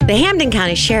The Hampden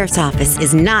County Sheriff's Office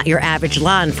is not your average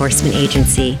law enforcement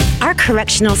agency. Our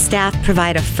correctional staff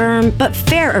provide a firm but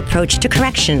fair approach to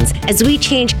corrections as we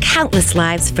change countless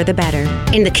lives for the better.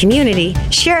 In the community,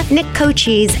 Sheriff Nick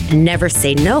Cochise' never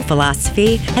say no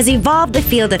philosophy has evolved the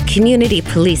field of community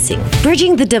policing,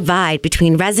 bridging the divide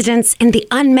between residents and the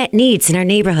unmet needs in our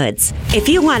neighborhoods. If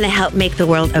you want to help make the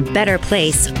world a better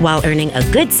place while earning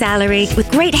a good salary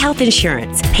with great health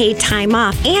insurance, paid time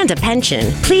off, and a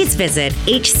pension, please visit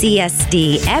hcsdma.org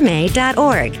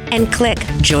and click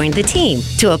Join the Team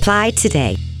to apply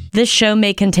today. This show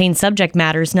may contain subject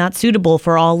matters not suitable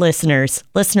for all listeners.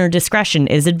 Listener discretion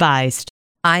is advised.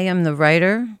 I am the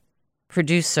writer,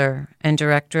 producer, and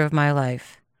director of my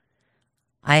life.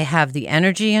 I have the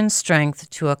energy and strength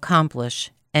to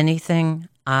accomplish anything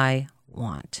I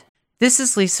want. This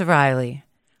is Lisa Riley.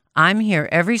 I'm here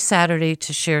every Saturday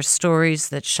to share stories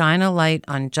that shine a light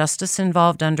on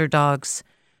justice-involved underdogs,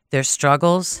 their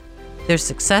struggles, their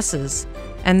successes,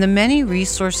 and the many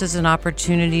resources and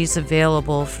opportunities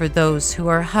available for those who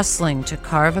are hustling to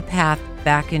carve a path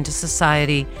back into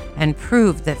society and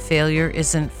prove that failure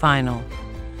isn't final.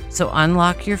 So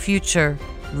unlock your future,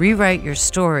 rewrite your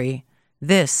story.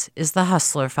 This is the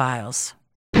Hustler Files.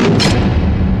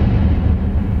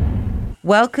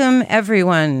 Welcome,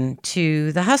 everyone,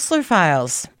 to the Hustler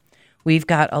Files. We've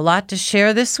got a lot to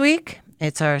share this week.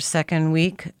 It's our second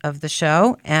week of the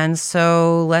show, and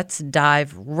so let's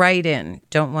dive right in.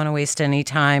 Don't want to waste any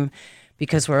time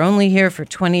because we're only here for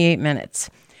 28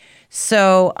 minutes.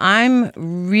 So I'm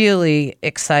really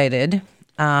excited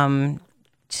to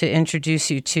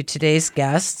introduce you to today's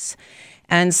guests.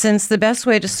 And since the best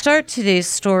way to start today's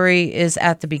story is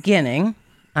at the beginning,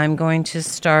 I'm going to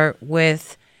start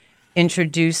with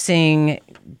introducing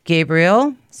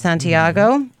Gabriel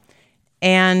Santiago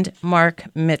and Mark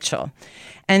Mitchell.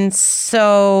 And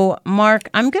so, Mark,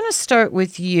 I'm going to start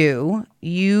with you.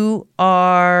 You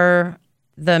are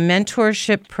the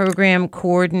mentorship program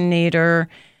coordinator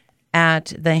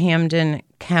at the Hampden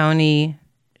County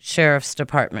Sheriff's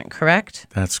Department, correct?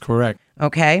 That's correct.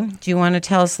 Okay. Do you want to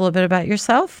tell us a little bit about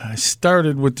yourself? I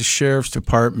started with the Sheriff's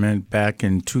Department back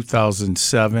in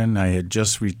 2007. I had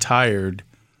just retired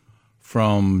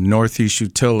from Northeast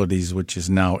Utilities, which is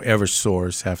now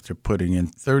Eversource, after putting in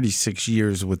 36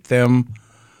 years with them.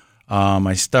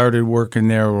 I started working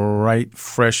there right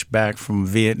fresh back from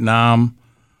Vietnam,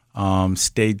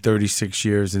 stayed 36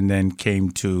 years, and then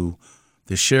came to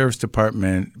the Sheriff's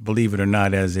Department, believe it or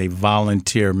not, as a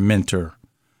volunteer mentor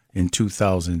in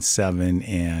 2007.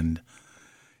 And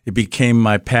it became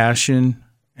my passion,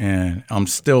 and I'm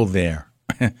still there.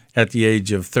 At the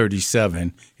age of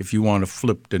 37, if you want to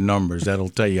flip the numbers, that'll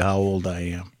tell you how old I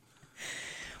am.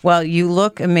 Well, you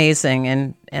look amazing,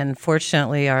 and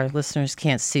fortunately our listeners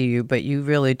can't see you, but you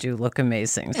really do look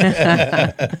amazing.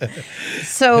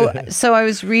 So I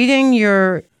was reading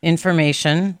your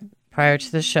information prior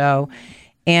to the show,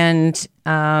 and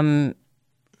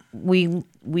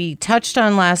we touched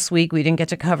on last week. We didn't get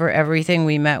to cover everything.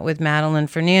 We met with Madeline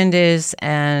Fernandez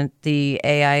and the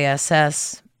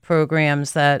AISS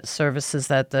programs, that services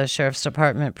that the Sheriff's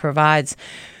Department provides.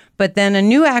 But then a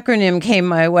new acronym came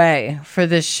my way for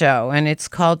this show, and it's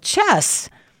called CHESS.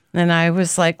 And I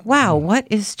was like, wow, what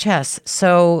is CHESS?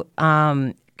 So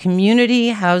Community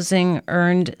Housing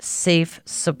Earned Safe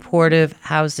Supportive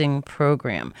Housing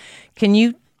Program. Can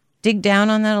you dig down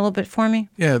on that a little bit for me?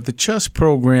 Yeah, the CHESS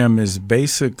program is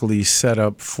basically set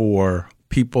up for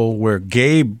people where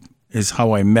Gabe is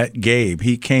how I met Gabe.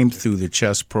 He came through the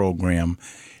CHESS program.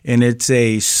 And it's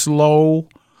a slow,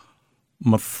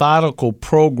 methodical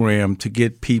program to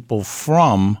get people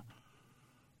from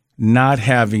not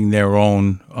having their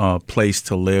own place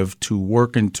to live to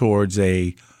working towards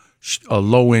a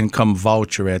low-income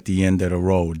voucher at the end of the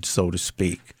road, so to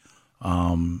speak.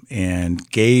 And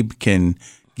Gabe can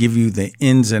give you the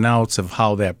ins and outs of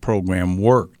how that program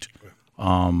worked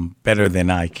better than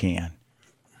I can.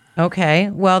 Okay.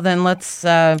 Well, then let's,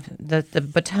 the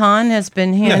baton has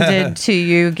been handed to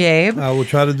you, Gabe. I will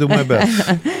try to do my best.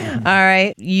 All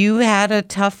right. You had a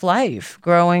tough life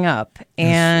growing up,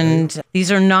 and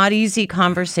these are not easy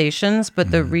conversations,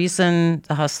 but the reason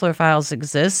the Hustler Files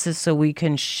exists is so we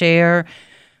can share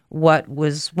what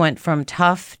went from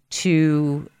tough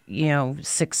to,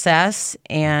 success,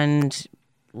 and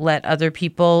let other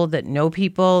people that know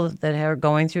people that are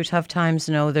going through tough times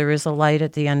know there is a light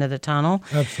at the end of the tunnel.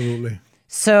 Absolutely.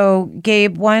 So,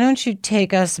 Gabe, why don't you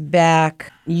take us back?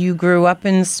 You grew up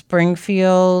in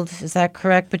Springfield, is that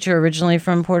correct? But you're originally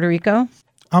from Puerto Rico?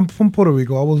 I'm from Puerto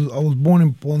Rico. I was born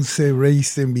in Ponce,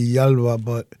 raised in Villalba,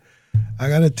 but I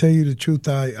got to tell you the truth.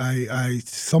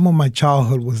 Some of my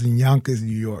childhood was in Yonkers,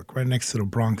 New York, right next to the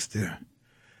Bronx there.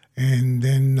 And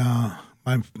then there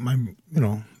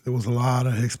was a lot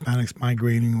of Hispanics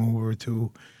migrating over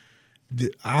to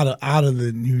out of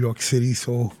the New York City.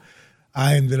 So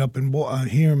I ended up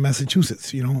here in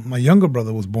Massachusetts. My younger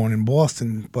brother was born in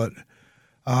Boston, but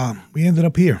we ended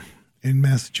up here in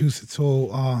Massachusetts. So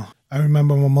I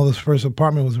remember my mother's first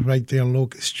apartment was right there on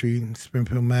Locust Street in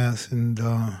Springfield, Mass. And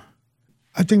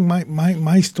I think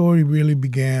my story really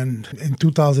began in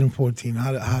 2014.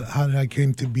 How did I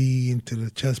came to be into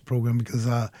the chess program? Because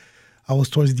I was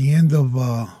towards the end of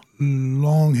a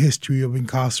long history of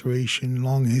incarceration,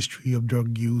 long history of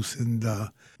drug use and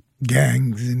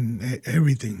gangs and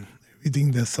everything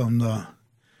that's on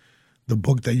the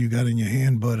book that you got in your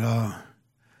hand. But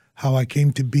how I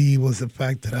came to be was the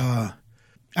fact that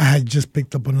I had just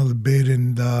picked up another bid,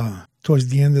 and towards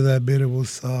the end of that bid, it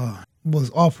was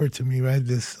offered to me, right?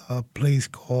 This place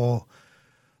called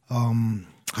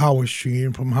Howard Street.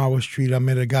 And from Howard Street, I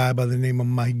met a guy by the name of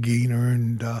Mike Gaynor,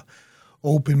 and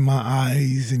opened my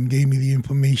eyes and gave me the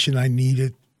information I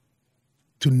needed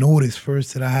to notice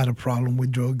first that I had a problem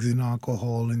with drugs and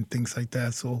alcohol and things like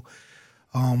that. So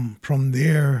from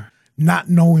there, not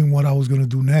knowing what I was going to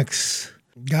do next,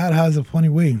 God has a funny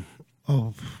way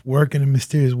of working in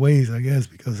mysterious ways, I guess,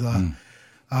 because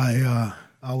I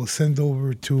was sent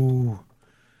over to,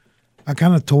 I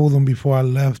kind of told them before I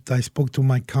left, I spoke to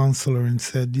my counselor and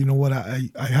said, you know what, I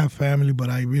have family,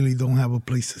 but I really don't have a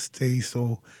place to stay.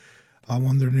 So I'm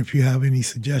wondering if you have any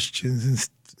suggestions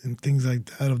and things like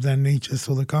that of that nature.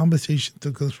 So the conversation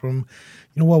took us from,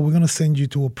 you know what, we're going to send you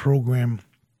to a program.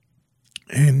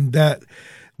 And that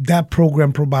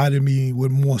program provided me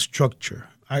with more structure.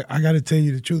 I got to tell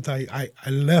you the truth. I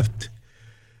left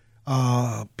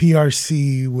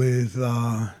PRC with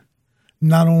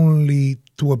not only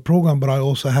to a program, but I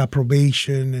also had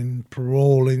probation and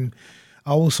parole, and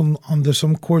I was under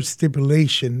some court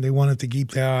stipulation. They wanted to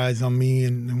keep their eyes on me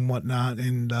and whatnot.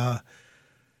 And but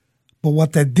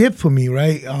what that did for me,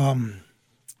 right?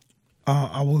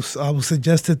 I was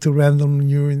suggested to random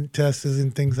urine tests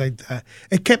and things like that.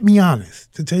 It kept me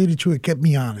honest. To tell you the truth, it kept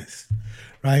me honest,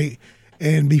 right?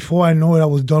 And before I know it, I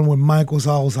was done with Michael's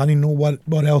house. I didn't know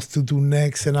what else to do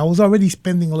next. And I was already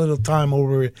spending a little time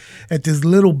over at this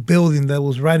little building that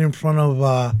was right in front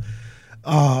of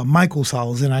Michael's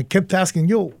house. And I kept asking,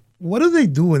 yo, what are they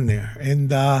doing there? And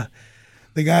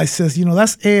the guy says,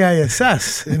 that's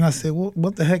AISS. And I said, well,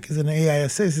 what the heck is an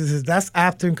AISS? He says, that's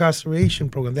after incarceration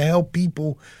program. They help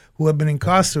people who have been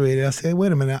incarcerated. I said,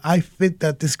 wait a minute, I fit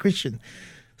that description.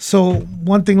 So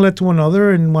one thing led to another,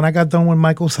 and when I got done with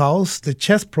Michael's house, the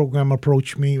chess program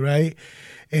approached me, right?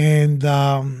 And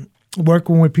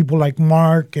working with people like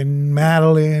Mark and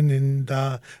Madeline, and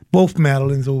both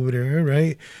Madelyns over there,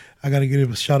 right? I got to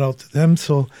give a shout out to them.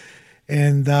 So,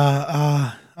 and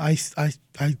I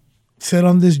set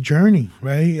on this journey,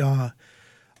 right,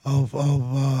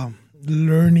 of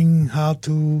learning how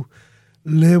to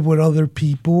live with other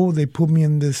people. They put me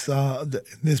in this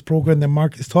program that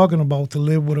Mark is talking about to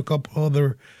live with a couple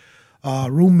other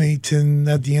roommates. And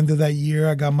at the end of that year,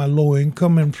 I got my low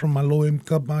income, and from my low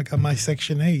income, I got my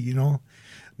Section 8,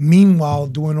 Meanwhile,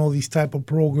 doing all these type of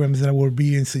programs that were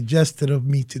being suggested of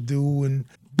me to do.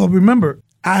 But remember,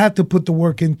 I had to put the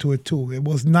work into it too. It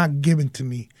was not given to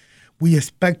me. We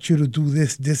expect you to do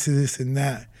this, and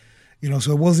that.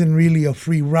 So it wasn't really a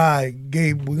free ride.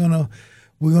 Gabe, we're gonna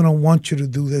want you to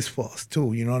do this for us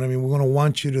too. You know what I mean? We're gonna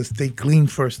want you to stay clean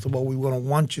first of all. We're gonna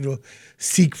want you to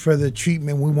seek further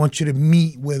treatment. We want you to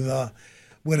meet with a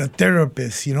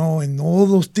therapist, and all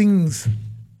those things.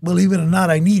 Believe it or not,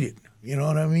 I needed. You know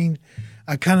what I mean?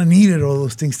 I kind of needed all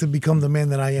those things to become the man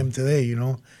that I am today.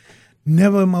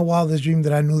 Never in my wildest dream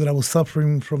that I knew that I was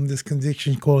suffering from this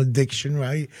condition called addiction,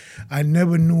 right? I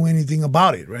never knew anything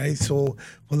about it, right? So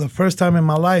for the first time in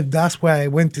my life, that's why I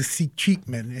went to seek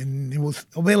treatment, and it was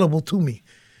available to me.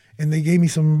 And they gave me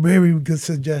some very good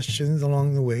suggestions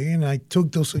along the way, and I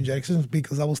took those suggestions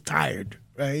because I was tired,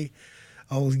 right?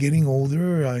 I was getting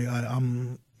older.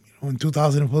 I'm in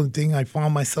 2014, I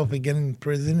found myself again in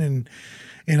prison,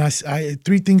 and I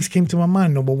three things came to my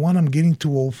mind. Number one, I'm getting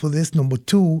too old for this. Number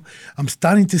two, I'm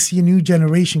starting to see a new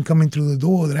generation coming through the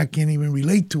door that I can't even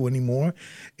relate to anymore.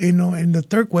 And the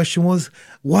third question was,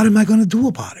 what am I going to do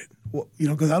about it? Well,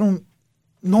 because I don't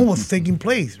know what's taking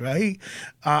place, right?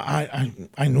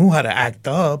 I knew how to act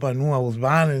up. I knew I was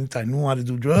violent. I knew how to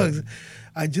do drugs.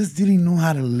 I just didn't know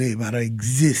how to live, how to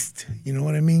exist. You know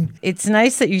what I mean? It's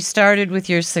nice that you started with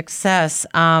your success,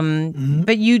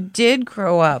 but you did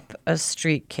grow up a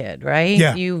street kid, right?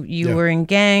 Yeah. You were in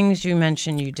gangs. You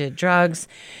mentioned you did drugs.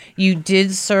 You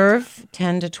did serve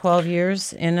 10 to 12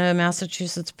 years in a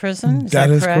Massachusetts prison. That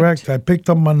is correct. I picked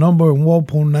up my number in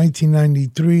Walpole in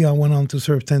 1993. I went on to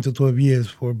serve 10 to 12 years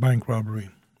for bank robbery.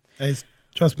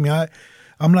 Trust me,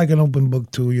 I'm like an open book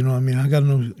too, you know what I mean? I got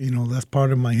no, that's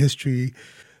part of my history.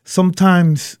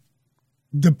 Sometimes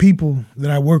the people that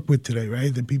I work with today,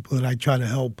 right, the people that I try to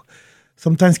help,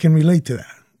 sometimes can relate to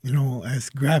that. You know,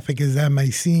 as graphic as that may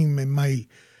seem, it might,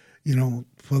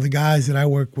 for the guys that I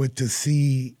work with to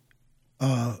see,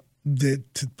 for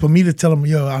me to tell them,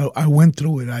 I went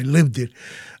through it, I lived it,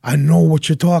 I know what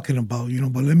you're talking about,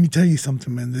 but let me tell you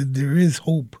something, man, there is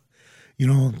hope.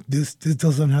 This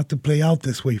doesn't have to play out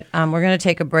this way. We're going to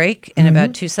take a break in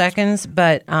about 2 seconds,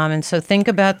 but and so think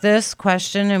about this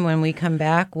question, and when we come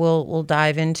back, we'll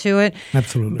dive into it.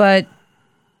 Absolutely. But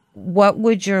what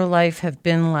would your life have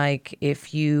been like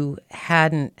if you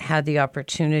hadn't had the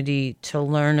opportunity to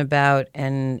learn about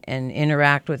and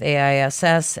interact with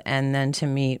AISS, and then to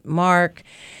meet Mark?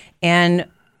 And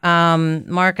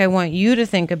Mark, I want you to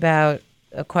think about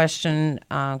a question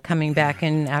coming back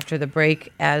in after the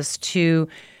break as to,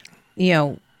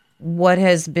 what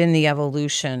has been the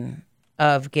evolution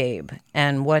of Gabe,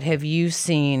 and what have you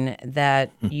seen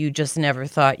that you just never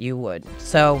thought you would?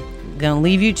 So I'm going to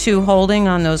leave you two holding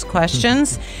on those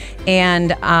questions.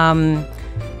 And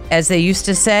as they used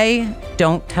to say,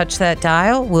 don't touch that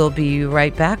dial. We'll be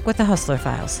right back with the Hustler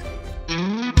Files.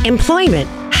 Employment,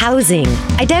 housing,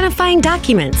 identifying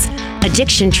documents,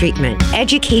 addiction treatment,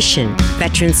 education,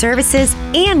 veteran services,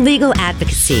 and legal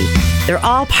advocacy. They're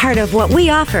all part of what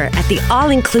we offer at the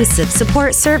All-Inclusive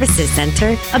Support Services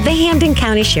Center of the Hampden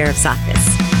County Sheriff's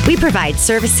Office. We provide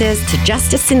services to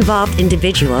justice-involved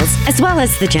individuals as well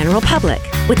as the general public,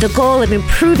 with the goal of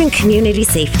improving community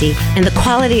safety and the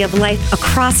quality of life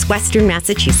across Western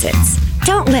Massachusetts.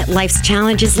 Don't let life's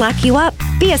challenges lock you up.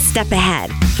 Be a step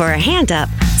ahead. For a hand up,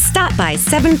 stop by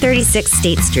 736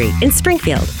 State Street in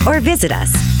Springfield or visit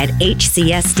us at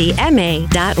hcsdma.org.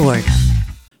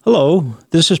 Hello,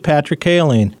 this is Patrick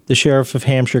Kaling, the Sheriff of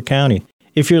Hampshire County.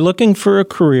 If you're looking for a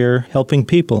career helping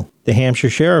people, the Hampshire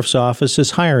Sheriff's Office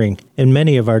is hiring in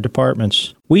many of our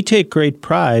departments. We take great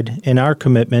pride in our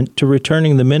commitment to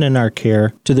returning the men in our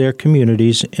care to their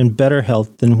communities in better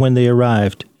health than when they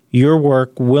arrived. Your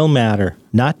work will matter,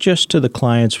 not just to the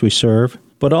clients we serve,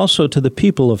 but also to the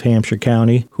people of Hampshire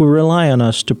County who rely on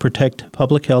us to protect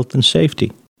public health and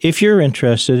safety. If you're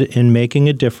interested in making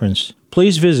a difference,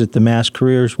 please visit the Mass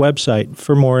Careers website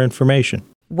for more information.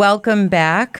 Welcome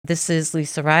back. This is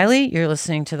Lisa Riley. You're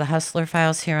listening to the Hustler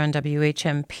Files here on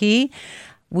WHMP.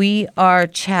 We are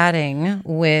chatting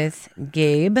with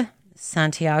Gabe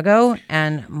Santiago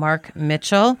and Mark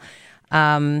Mitchell.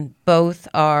 Both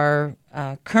are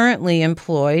currently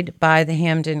employed by the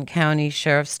Hampden County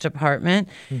Sheriff's Department.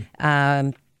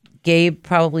 Gabe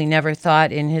probably never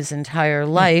thought in his entire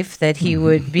life that he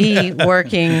would be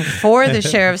working for the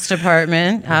Sheriff's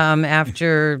Department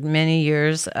after many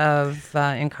years of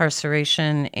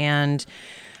incarceration and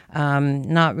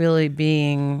not really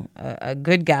being a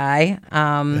good guy.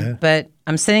 But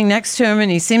I'm sitting next to him,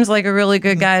 and he seems like a really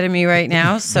good guy to me right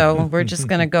now, so we're just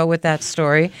going to go with that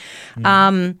story.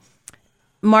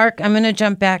 Mark, I'm going to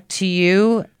jump back to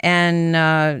you.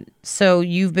 And so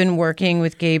you've been working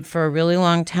with Gabe for a really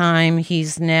long time.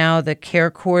 He's now the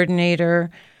care coordinator.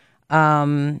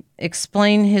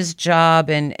 Explain his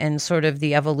job and sort of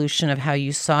the evolution of how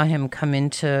you saw him come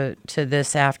into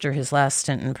this after his last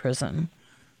stint in prison.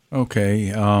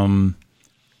 Okay.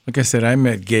 Like I said, I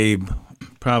met Gabe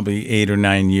probably 8 or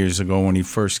 9 years ago when he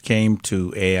first came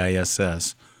to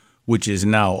AISS, which is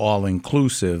now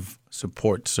All-Inclusive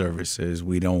Support Services.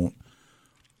 We don't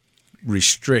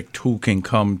restrict who can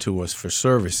come to us for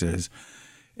services.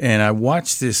 And I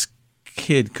watched this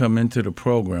kid come into the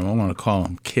program. I want to call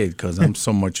him kid because I'm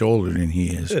so much older than he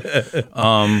is.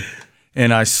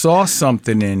 And I saw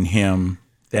something in him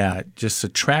that just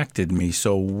attracted me.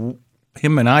 So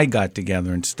him and I got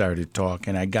together and started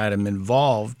talking. I got him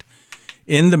involved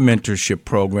in the mentorship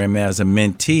program as a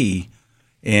mentee.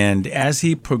 And as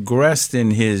he progressed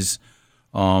in his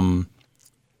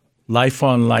life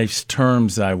on life's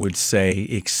terms, I would say,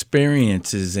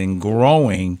 experiences and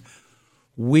growing,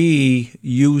 we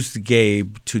used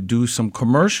Gabe to do some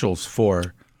commercials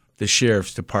for the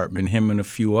Sheriff's Department, him and a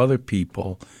few other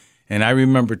people. And I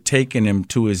remember taking him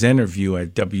to his interview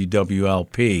at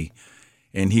WWLP,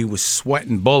 and he was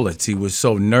sweating bullets. He was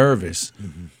so nervous.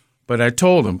 Mm-hmm. But I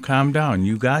told him, calm down,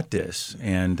 you got this.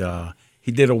 And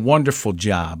he did a wonderful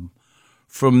job.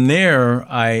 From there,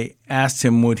 I asked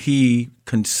him would he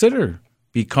consider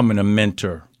becoming a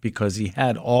mentor because he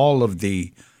had all of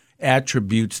the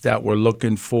attributes that we're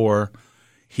looking for.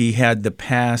 He had the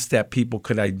past that people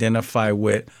could identify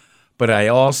with, but I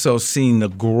also seen the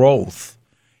growth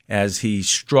as he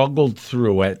struggled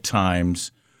through at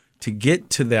times to get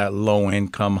to that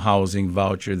low-income housing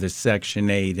voucher, the Section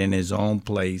 8 in his own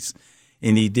place,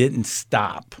 and he didn't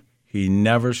stop. He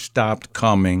never stopped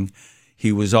coming.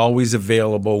 He was always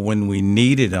available when we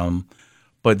needed him.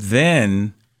 But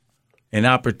then an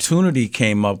opportunity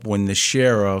came up when the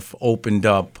sheriff opened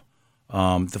up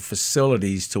the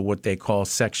facilities to what they call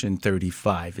Section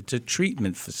 35. It's a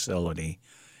treatment facility.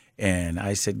 And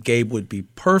I said, Gabe would be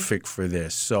perfect for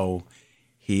this. So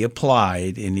he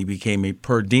applied, and he became a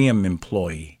per diem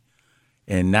employee.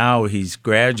 And now he's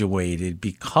graduated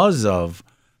because of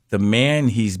the man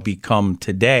he's become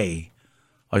today,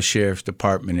 a Sheriff's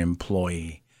Department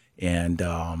employee. And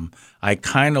I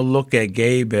kind of look at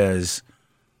Gabe as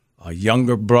a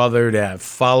younger brother that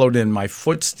followed in my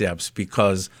footsteps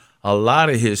because a lot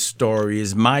of his story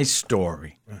is my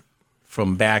story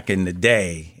from back in the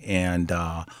day. And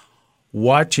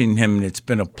watching him, it's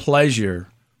been a pleasure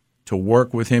to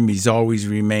work with him. He's always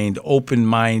remained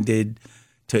open-minded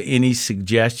to any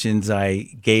suggestions I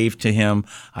gave to him.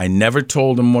 I never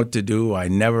told him what to do. I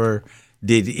never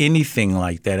did anything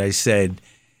like that. I said,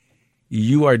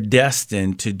 you are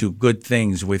destined to do good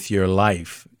things with your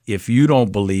life. If you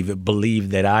don't believe it,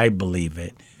 believe that I believe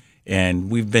it. And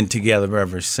we've been together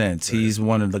ever since. He's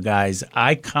one of the guys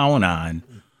I count on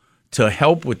to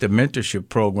help with the mentorship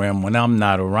program when I'm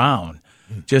not around.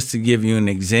 Just to give you an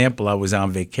example, I was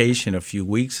on vacation a few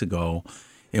weeks ago,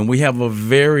 and we have a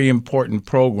very important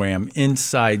program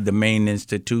inside the main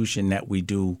institution that we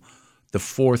do the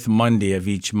fourth Monday of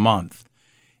each month.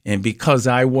 And because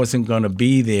I wasn't going to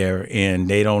be there and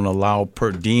they don't allow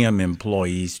per diem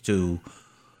employees to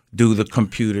do the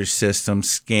computer system,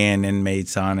 scan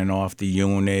inmates on and off the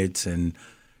units, and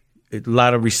a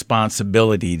lot of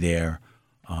responsibility there.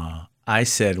 I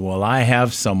said, well, I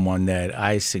have someone that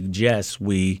I suggest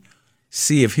we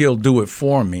see if he'll do it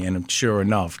for me. And sure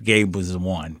enough, Gabe was the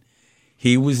one.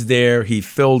 He was there. He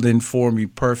filled in for me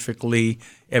perfectly.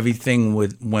 Everything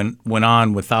went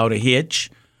on without a hitch.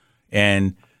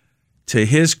 And to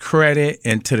his credit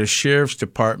and to the Sheriff's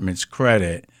Department's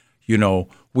credit, you know,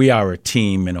 we are a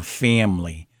team and a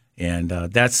family. And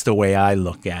that's the way I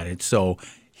look at it. So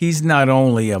he's not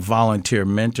only a volunteer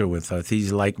mentor with us,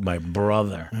 he's like my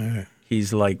brother. Right.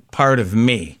 He's like part of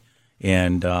me.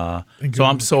 And so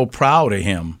I'm so proud of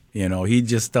him. You know, he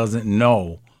just doesn't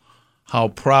know how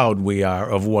proud we are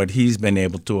of what he's been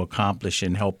able to accomplish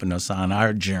in helping us on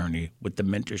our journey with the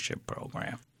mentorship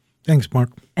program. Thanks,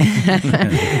 Mark.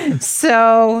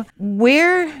 So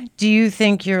where do you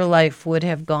think your life would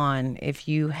have gone if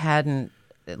you hadn't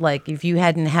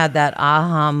had that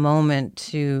aha moment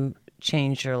to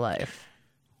change your life?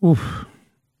 Oof.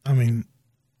 I mean,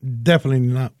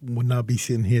 definitely would not be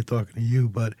sitting here talking to you,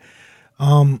 but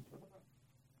I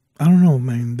don't know,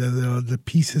 man. The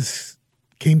pieces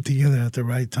came together at the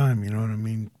right time. You know what I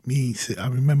mean? I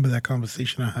remember that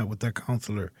conversation I had with that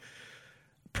counselor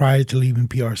prior to leaving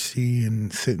PRC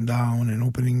and sitting down and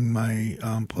opening my,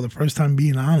 for the first time,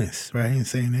 being honest, right? And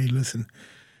saying, hey, listen,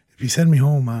 if you send me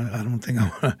home, I don't think I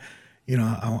want to, you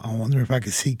know, I wonder if I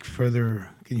could seek further.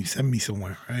 Can you send me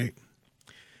somewhere, right?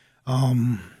 I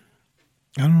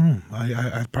don't know.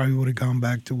 I probably would have gone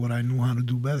back to what I knew how to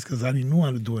do best because I didn't know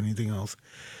how to do anything else.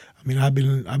 I mean, I've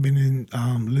been in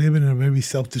living in a very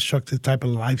self-destructive type of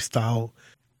lifestyle.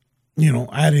 You know,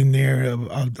 add in there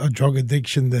a drug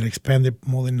addiction that expanded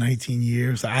more than 19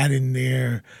 years. Add in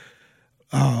there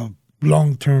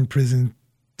long-term prison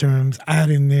terms. Add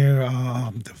in there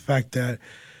the fact that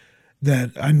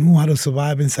I knew how to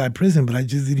survive inside prison, but I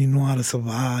just didn't know how to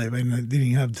survive, and I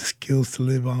didn't have the skills to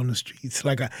live on the streets.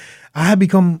 Like I had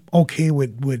become okay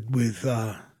with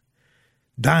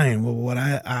dying. Well, what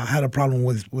I had a problem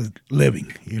with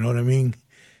living. You know what I mean?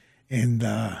 And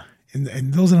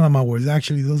those are not my words.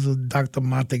 Actually, those are Dr.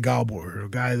 Mate Galbor, a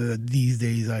guy that these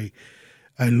days I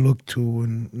look to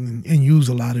and use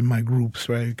a lot in my groups,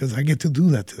 right? Because I get to do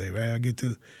that today, right? I get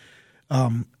to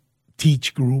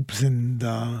teach groups, and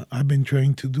I've been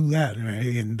trained to do that,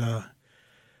 right? And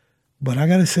but I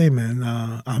gotta say, man,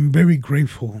 I'm very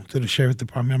grateful to the Sheriff's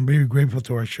Department. I'm very grateful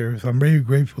to our sheriffs. I'm very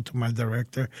grateful to my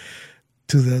director,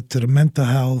 to the mental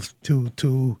health, to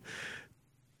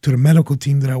the medical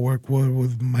team that I work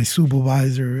with my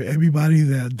supervisor. Everybody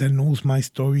that knows my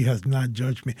story has not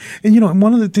judged me. And, you know,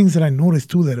 one of the things that I noticed,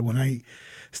 too, that when I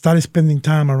started spending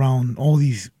time around all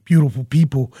these beautiful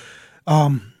people,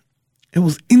 it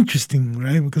was interesting,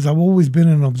 right? Because I've always been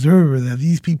an observer that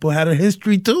these people had a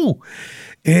history too.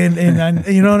 And I,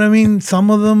 you know what I mean?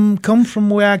 Some of them come from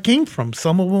where I came from.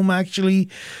 Some of them actually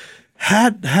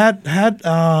had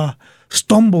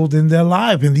stumbled in their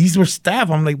life, and these were staff.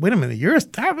 I'm like, wait a minute, you're a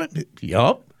staff?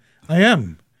 Yup, I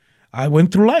am. I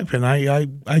went through life, and I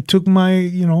took my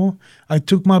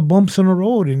bumps in the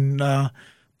road, and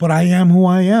but I am who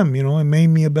I am. You know, it made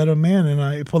me a better man, and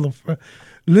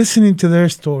listening to their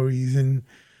stories, and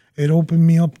it opened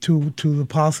me up to the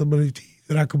possibility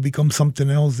that I could become something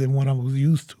else than what I was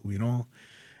used to, you know,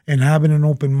 and having an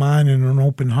open mind and an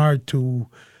open heart to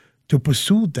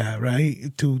pursue that,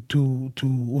 right? To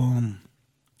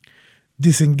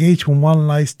disengage from one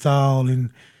lifestyle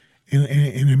and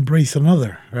embrace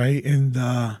another, right? And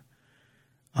I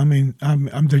mean,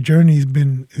 the journey has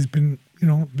been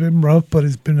been rough, but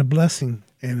it's been a blessing,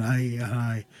 and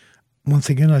I once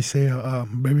again, I say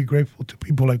I'm very grateful to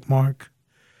people like Mark,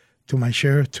 to my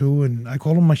sheriff too, and I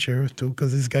call him my sheriff too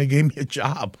because this guy gave me a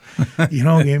job,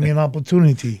 gave me an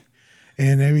opportunity.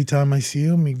 And every time I see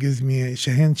him, he gives me a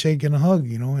handshake and a hug,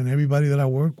 and everybody that I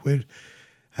work with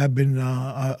I've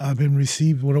been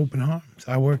received with open arms.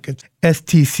 I work at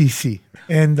STCC,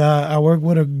 and I work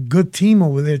with a good team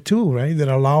over there too, right? That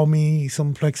allow me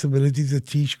some flexibility to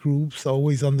teach groups,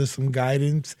 always under some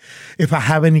guidance. If I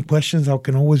have any questions, I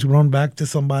can always run back to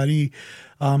somebody.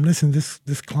 Listen,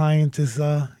 this client is,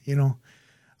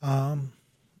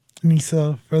 needs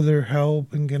further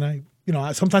help, and can I,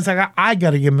 sometimes I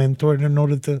got to get mentored in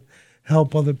order to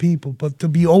help other people, but to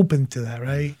be open to that,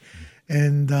 right?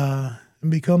 And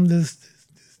become this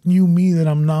new me that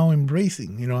I'm now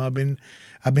embracing. I've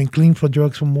been clean for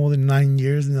drugs for more than 9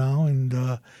 years now,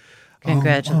 and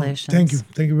congratulations.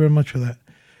 Thank you very much for that,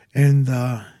 and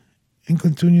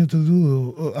continue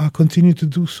to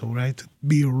do so, right? To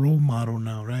be a role model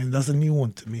now, right? And that's a new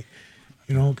one to me,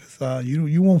 because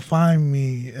you won't find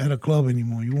me at a club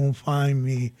anymore. You won't find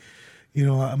me.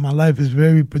 My life is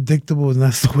very predictable, and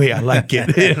that's the way I like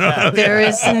it. There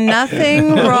is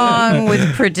nothing wrong with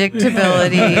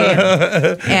predictability,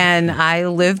 and I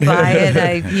live by it.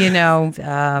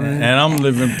 And I'm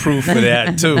living proof of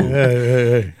that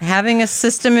too. Having a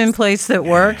system in place that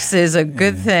works is a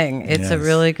good thing. It's a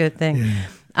really good thing.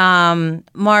 Yeah.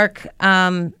 Mark,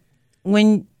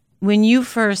 when you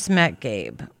first met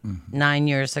Gabe 9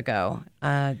 years ago,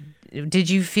 did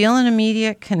you feel an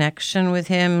immediate connection with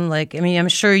him? I'm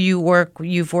sure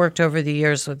you've worked over the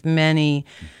years with many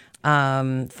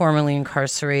formerly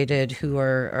incarcerated who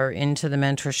are into the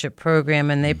mentorship program,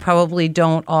 and they probably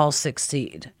don't all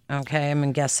succeed. Okay,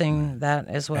 I'm guessing that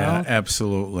as well.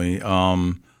 Absolutely.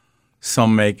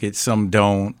 Some make it, some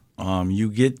don't.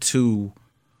 You get to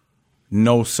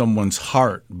know someone's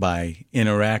heart by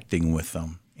interacting with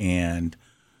them, and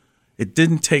it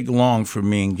didn't take long for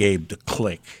me and Gabe to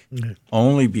click,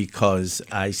 only because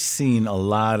I seen a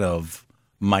lot of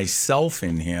myself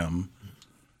in him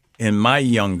in my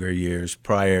younger years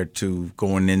prior to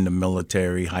going into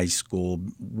military, high school.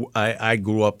 I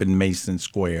grew up in Mason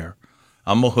Square.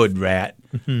 I'm a hood rat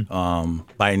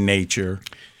by nature,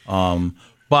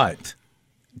 but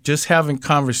just having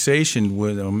conversation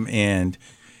with him and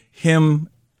him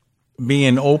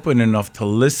being open enough to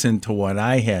listen to what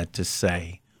I had to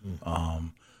say,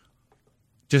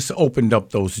 just opened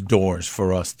up those doors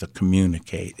for us to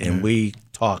communicate. And we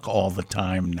talk all the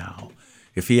time now.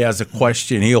 If he has a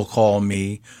question, he'll call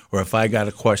me. Or if I got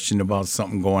a question about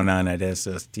something going on at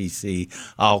SSTC,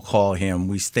 I'll call him.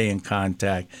 We stay in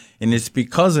contact. And it's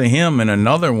because of him and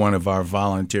another one of our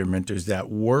volunteer mentors that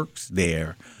works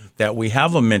there that we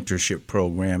have a mentorship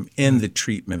program in the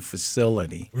treatment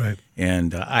facility. Right.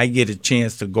 And I get a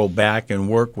chance to go back and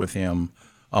work with him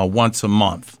once a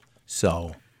month.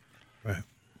 So, right.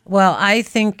 Well, I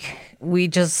think we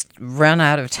just run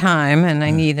out of time, and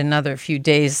I need another few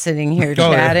days sitting here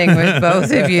chatting with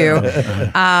both of you.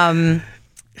 I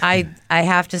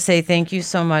have to say thank you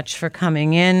so much for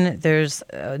coming in. There's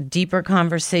a deeper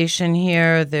conversation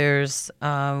here.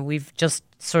 We've just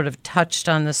sort of touched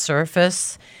on the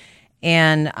surface.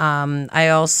 And I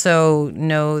also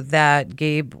know that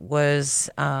Gabe was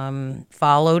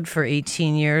followed for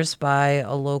 18 years by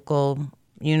a local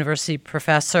university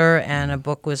professor, and a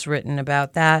book was written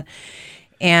about that.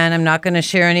 And I'm not going to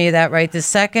share any of that right this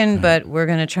second, but we're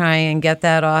going to try and get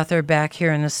that author back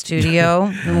here in the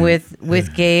studio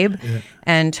with Gabe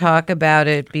and talk about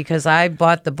it, because I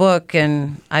bought the book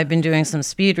and I've been doing some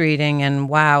speed reading, and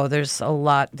wow, there's a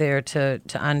lot there to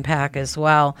unpack as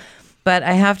well. But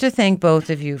I have to thank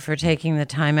both of you for taking the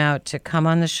time out to come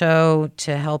on the show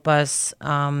to help us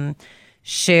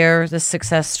share the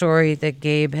success story that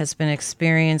Gabe has been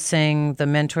experiencing, the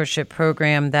mentorship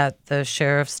program that the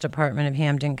Sheriff's Department of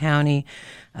Hampden County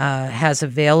has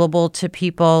available to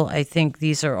people. I think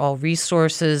these are all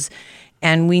resources,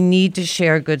 and we need to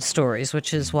share good stories,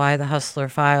 which is why the Hustler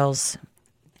Files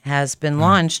has been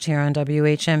launched here on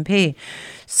WHMP.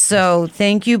 So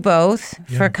thank you both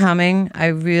for coming. I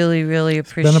really, really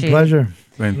appreciate it. It's been a pleasure.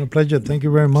 It's been a pleasure. Thank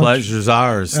you very much. Pleasure's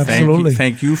ours. Absolutely.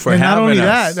 Thank you for and having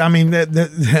us. not only that,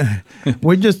 I mean,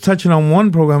 we're just touching on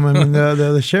one program. I mean,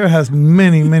 the sheriff has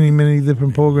many, many, many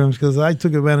different programs because I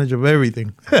took advantage of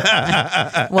everything.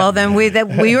 Well, then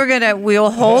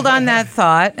we'll hold on that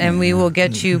thought, and we will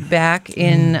get you back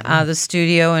in the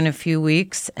studio in a few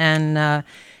weeks and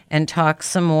talk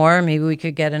some more. Maybe we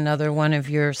could get another one of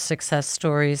your success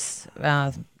stories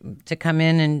to come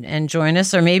in and join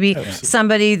us, or maybe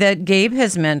somebody that Gabe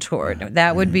has mentored.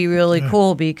 That would be really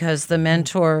cool, because the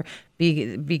mentor,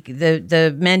 the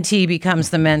mentee becomes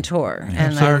the mentor.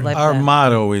 And our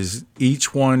motto is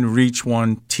each one, reach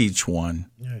one, teach one.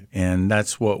 And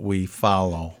that's what we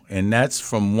follow. And that's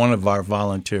from one of our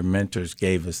volunteer mentors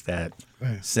gave us that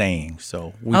saying.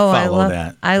 So we follow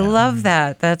that. I love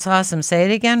that. That's awesome. Say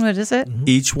it again. What is it?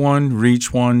 Each one,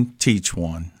 reach one, teach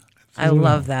one. I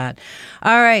love that.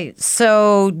 All right.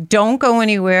 So don't go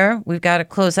anywhere. We've got to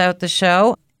close out the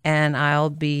show, and I'll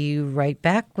be right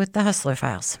back with the Hustler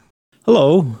Files.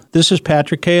 Hello, this is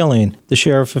Patrick Kaling, the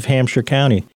Sheriff of Hampshire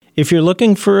County. If you're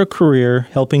looking for a career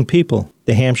helping people,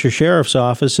 the Hampshire Sheriff's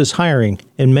Office is hiring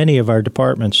in many of our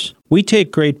departments. We take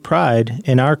great pride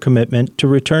in our commitment to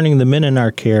returning the men in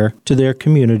our care to their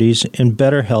communities in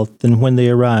better health than when they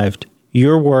arrived.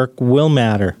 Your work will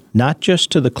matter, not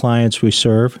just to the clients we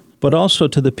serve, but also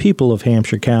to the people of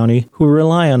Hampshire County who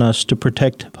rely on us to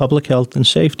protect public health and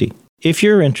safety. If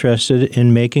you're interested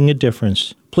in making a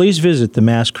difference, please visit the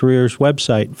Mass Careers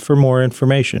website for more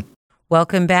information.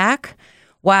 Welcome back.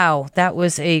 Wow, that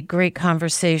was a great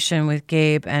conversation with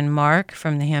Gabe and Mark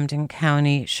from the Hampden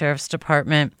County Sheriff's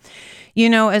Department. You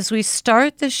know, as we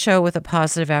start the show with a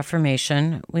positive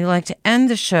affirmation, we like to end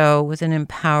the show with an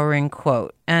empowering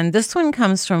quote. And this one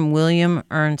comes from William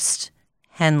Ernst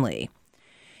Henley.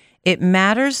 It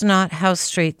matters not how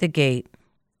straight the gate,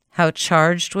 how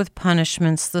charged with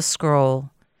punishments the scroll.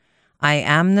 I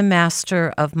am the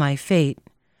master of my fate.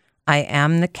 I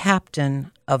am the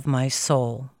captain of my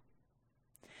soul.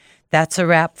 That's a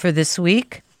wrap for this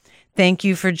week. Thank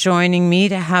you for joining me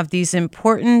to have these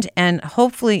important and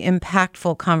hopefully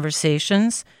impactful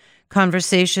conversations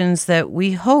that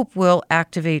we hope will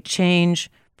activate change,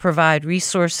 provide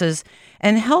resources,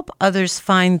 and help others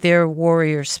find their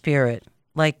warrior spirit,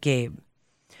 like Gabe.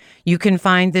 You can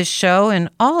find this show and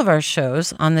all of our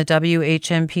shows on the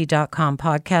WHMP.com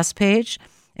podcast page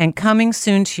and coming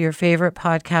soon to your favorite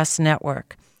podcast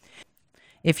network.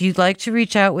 If you'd like to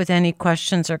reach out with any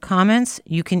questions or comments,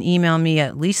 you can email me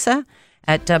at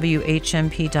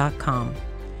lisa@whmp.com.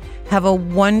 Have a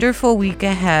wonderful week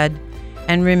ahead,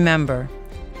 and remember,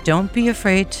 don't be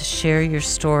afraid to share your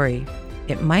story.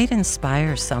 It might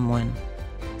inspire someone.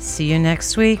 See you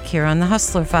next week here on the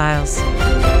Hustler Files.